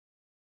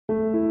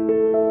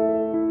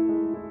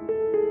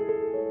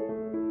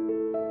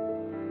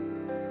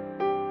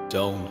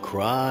Don't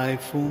cry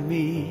for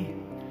me,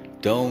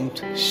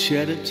 don't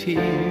shed a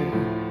tear.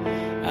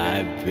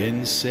 I've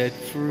been set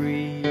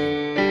free,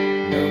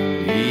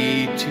 no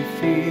need to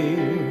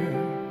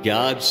fear.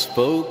 God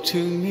spoke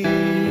to me,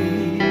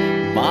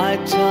 my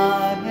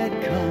time had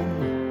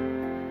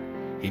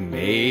come. He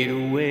made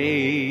a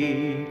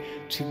way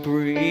to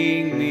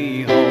bring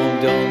me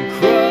home. Don't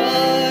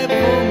cry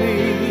for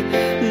me,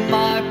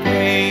 my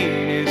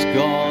pain is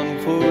gone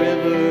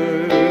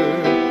forever.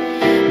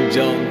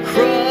 Don't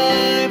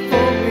cry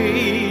for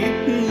me,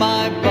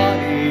 my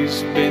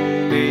body's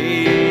been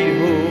made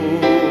whole.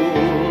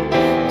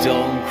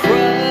 Don't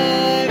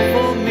cry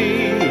for me,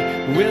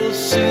 we'll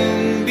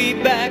soon be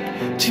back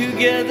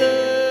together.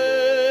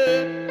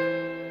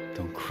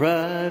 Don't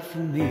cry for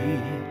me,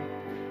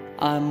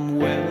 I'm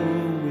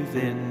well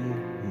within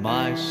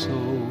my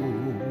soul.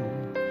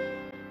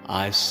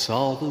 I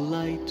saw the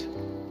light,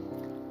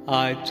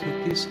 I took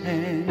his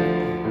hand.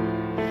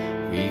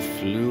 We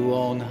flew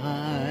on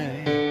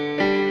high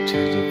to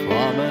the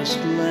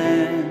promised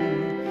land.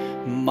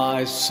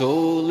 My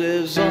soul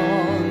lives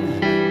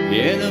on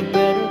in a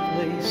better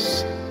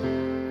place,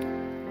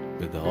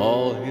 with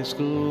all his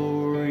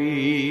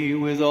glory,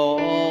 with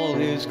all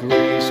his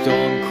grace.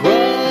 Don't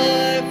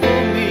cry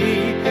for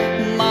me,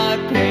 my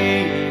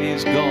pain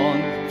is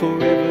gone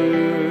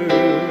forever.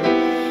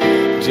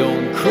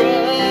 Don't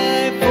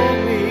cry for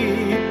me,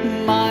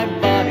 my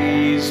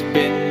body's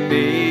been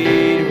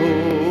made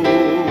whole.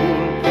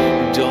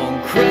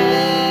 Don't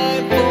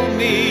cry for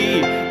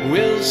me,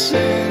 we'll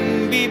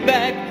soon be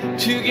back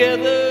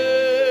together.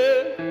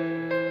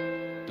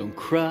 Don't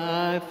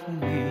cry for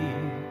me,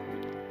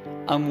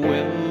 I'm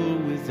well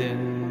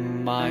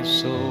within my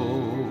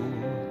soul.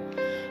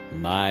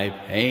 My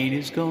pain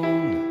is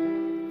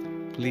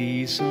gone,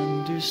 please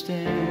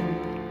understand.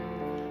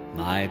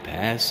 My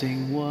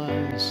passing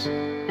was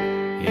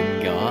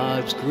in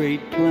God's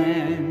great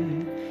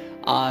plan.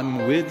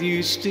 I'm with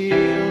you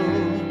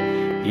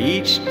still,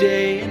 each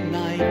day and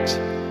night.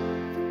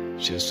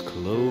 Just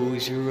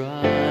close your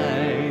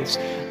eyes,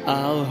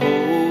 I'll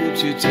hold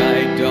you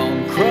tight.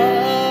 Don't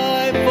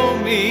cry for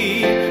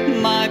me,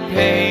 my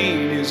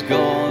pain is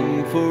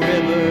gone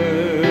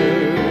forever.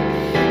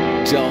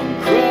 Don't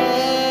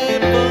cry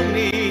for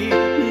me,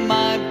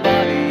 my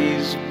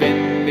body's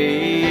been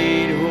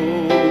made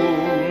whole.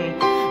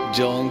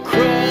 Don't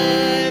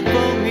cry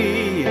for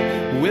me,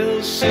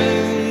 we'll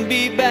soon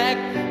be back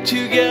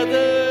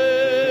together.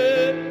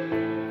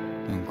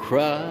 Don't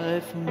cry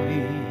for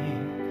me,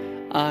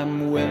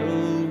 I'm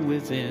well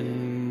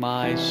within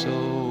my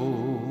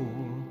soul.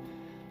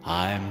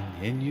 I'm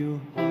in your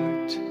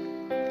heart,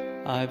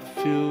 I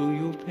feel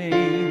your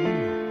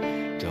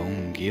pain.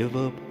 Don't give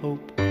up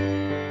hope,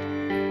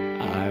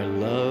 our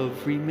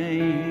love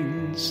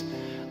remains.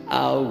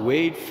 I'll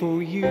wait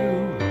for you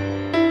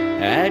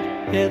at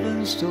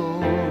heaven's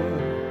door.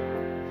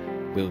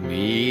 We'll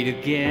meet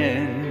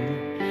again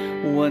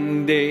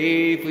one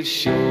day for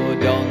sure.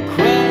 Don't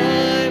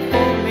cry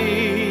for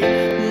me,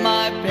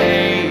 my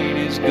pain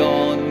is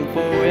gone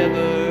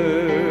forever.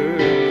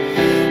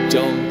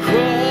 Don't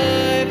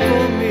cry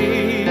for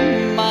me,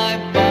 my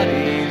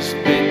body's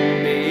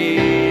been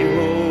made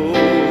whole.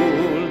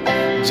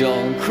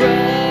 Don't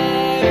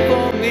cry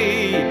for me,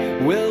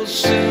 we'll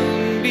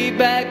soon be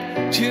back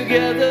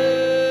together.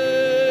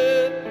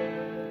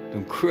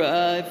 Don't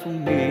cry for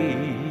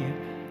me,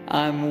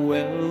 I'm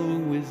well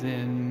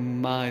within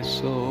my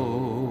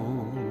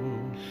soul.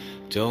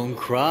 Don't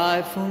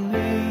cry for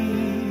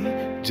me,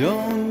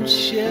 don't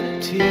shed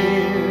a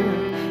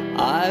tear.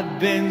 I've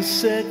been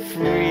set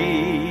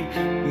free,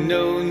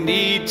 no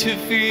need to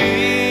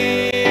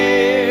fear.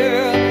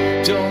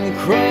 Don't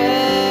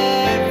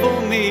cry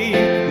for me,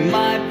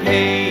 my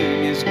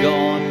pain is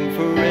gone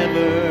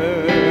forever.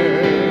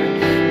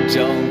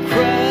 Don't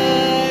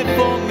cry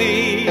for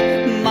me,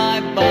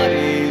 my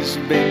body's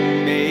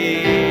been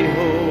made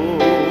whole.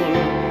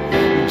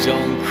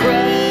 Don't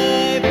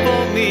cry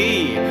for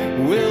me,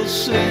 we'll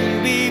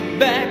soon be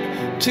back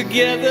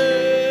together.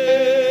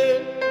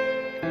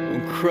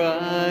 Don't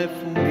cry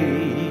for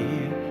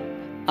me,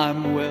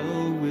 I'm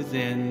well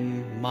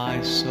within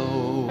my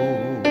soul.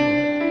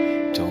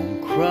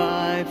 Don't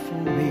cry for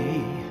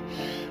me,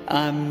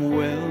 I'm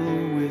well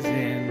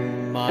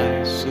within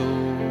my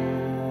soul.